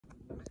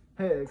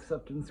Hey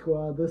Acceptance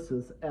Squad, this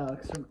is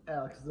Alex from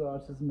Alex's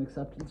Autism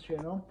Acceptance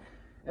Channel.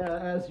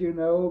 As you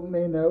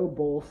may know,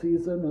 bowl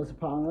season is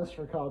upon us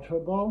for college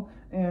football,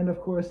 and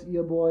of course,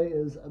 your boy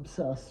is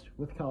obsessed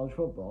with college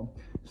football.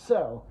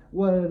 So,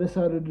 what I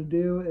decided to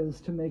do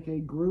is to make a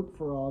group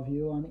for all of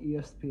you on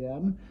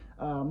ESPN.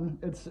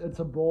 It's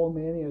a Bowl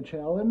Mania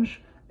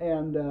challenge,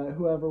 and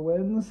whoever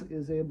wins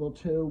is able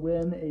to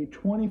win a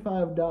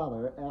 $25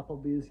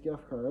 Applebee's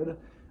gift card.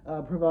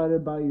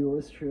 Provided by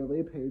yours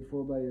truly, paid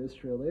for by yours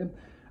truly.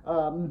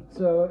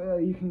 So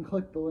you can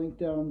click the link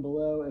down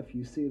below if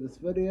you see this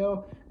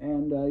video,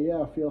 and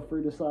yeah, feel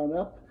free to sign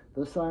up.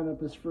 The sign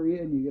up is free,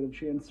 and you get a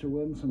chance to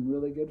win some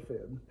really good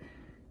food.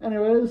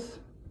 Anyways,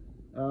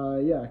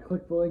 yeah,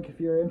 click the link if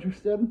you're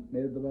interested.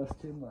 May the best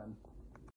team win.